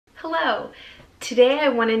Hello! Today I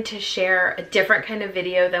wanted to share a different kind of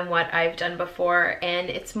video than what I've done before, and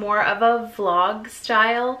it's more of a vlog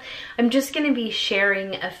style. I'm just going to be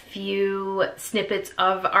sharing a few snippets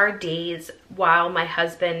of our days while my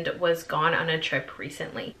husband was gone on a trip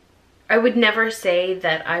recently. I would never say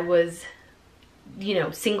that I was,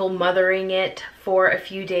 single mothering it for a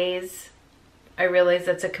few days. I realize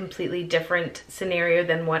that's a completely different scenario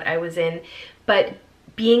than what I was in, but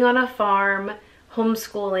being on a farm,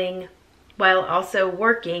 homeschooling, while also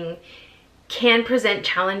working can present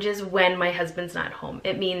challenges when my husband's not home.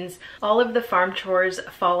 It means all of the farm chores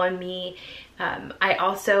fall on me. I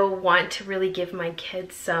also want to really give my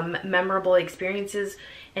kids some memorable experiences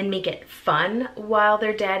and make it fun while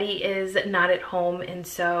their daddy is not at home. And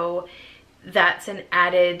so that's an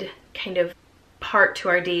added kind of part to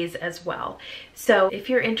our days as well. So if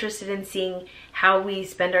you're interested in seeing how we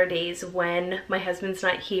spend our days when my husband's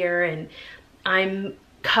not here and I'm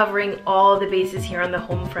covering all the bases here on the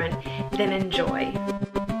home front, then enjoy.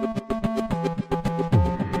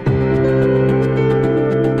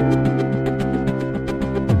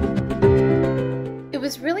 It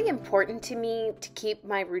was really important to me to keep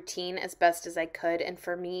my routine as best as I could, and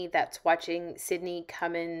for me that's watching Sydney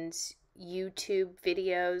Cummins' YouTube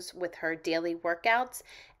videos with her daily workouts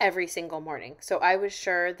every single morning. So I was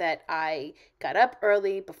sure that I got up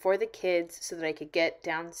early before the kids so that I could get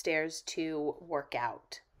downstairs to work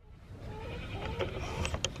out.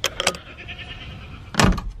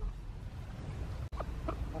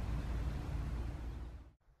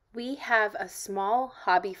 We have a small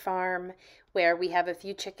hobby farm where we have a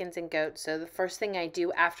few chickens and goats. So the first thing I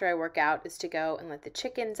do after I work out is to go and let the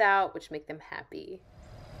chickens out, which make them happy.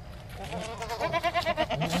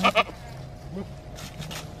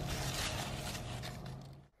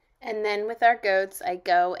 And then with our goats, I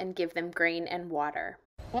go and give them grain and water.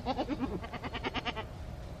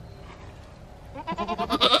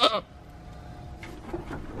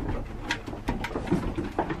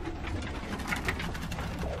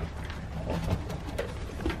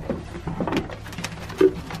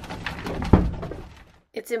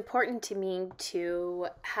 It's important to me to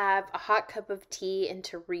have a hot cup of tea and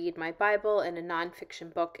to read my Bible and a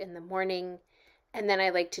nonfiction book in the morning. And then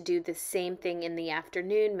I like to do the same thing in the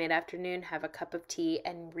afternoon, mid-afternoon, have a cup of tea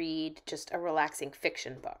and read just a relaxing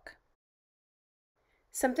fiction book.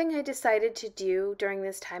 Something I decided to do during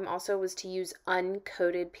this time also was to use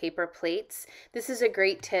uncoated paper plates. This is a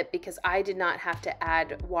great tip because I did not have to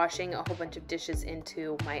add washing a whole bunch of dishes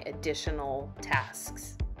into my additional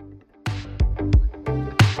tasks.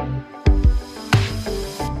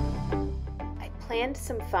 Planned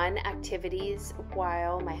some fun activities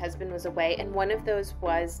while my husband was away, and one of those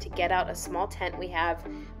was to get out a small tent we have,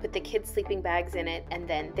 put the kids' sleeping bags in it, and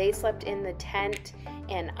then they slept in the tent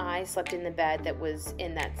and I slept in the bed that was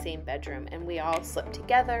in that same bedroom, and we all slept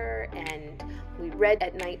together and we read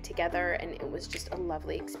at night together, and it was just a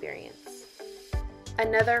lovely experience.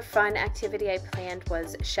 Another fun activity I planned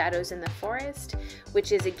was Shadows in the Forest,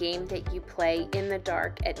 which is a game that you play in the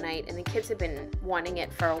dark at night, and the kids have been wanting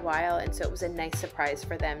it for a while, and so it was a nice surprise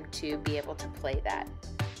for them to be able to play that.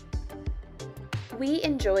 We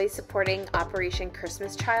enjoy supporting Operation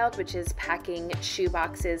Christmas Child, which is packing shoe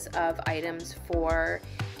boxes of items for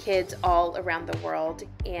kids all around the world,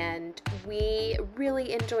 and we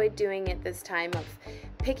really enjoyed doing it this time of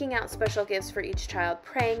picking out special gifts for each child,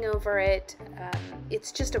 praying over it.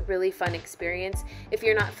 It's just a really fun experience. If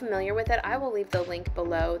you're not familiar with it, I will leave the link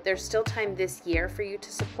below. There's still time this year for you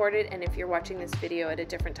to support it, and if you're watching this video at a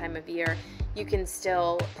different time of year, you can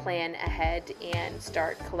still plan ahead and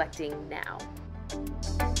start collecting now.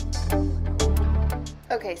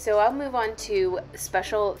 Okay, so I'll move on to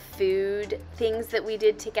special food things that we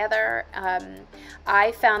did together.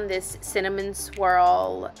 I found this cinnamon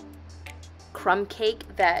swirl crumb cake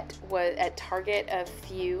that was at Target a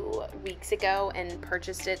few weeks ago and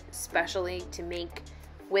purchased it specially to make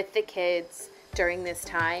with the kids during this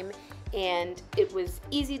time. And it was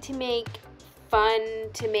easy to make, fun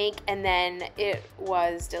to make, and then it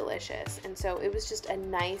was delicious. And so it was just a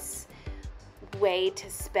nice way to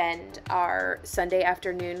spend our Sunday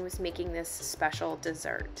afternoon, was making this special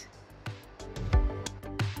dessert.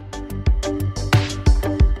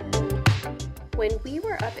 When we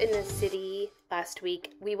were up in the city last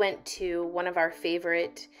week, we went to one of our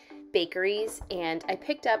favorite bakeries, and I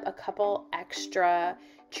picked up a couple extra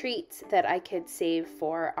treats that I could save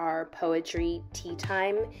for our poetry tea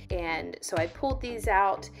time, and so I pulled these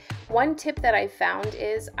out. One tip that I found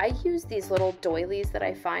is I use these little doilies that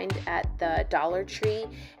I find at the Dollar Tree,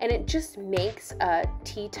 and it just makes a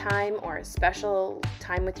tea time or a special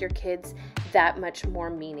time with your kids that much more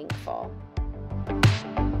meaningful.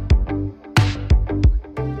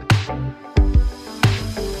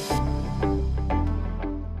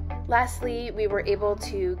 Lastly, we were able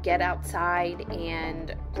to get outside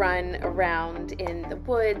and run around in the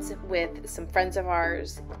woods with some friends of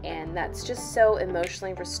ours, and that's just so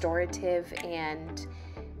emotionally restorative and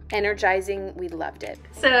energizing. We loved it.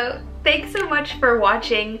 So thanks so much for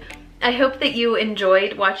watching. I hope that you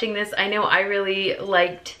enjoyed watching this. I know I really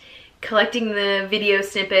liked collecting the video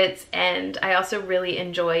snippets, and I also really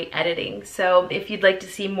enjoy editing. So if you'd like to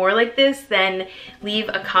see more like this, then leave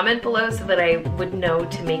a comment below so that I would know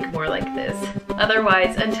to make more like this.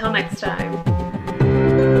 Otherwise, until next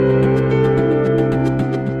time.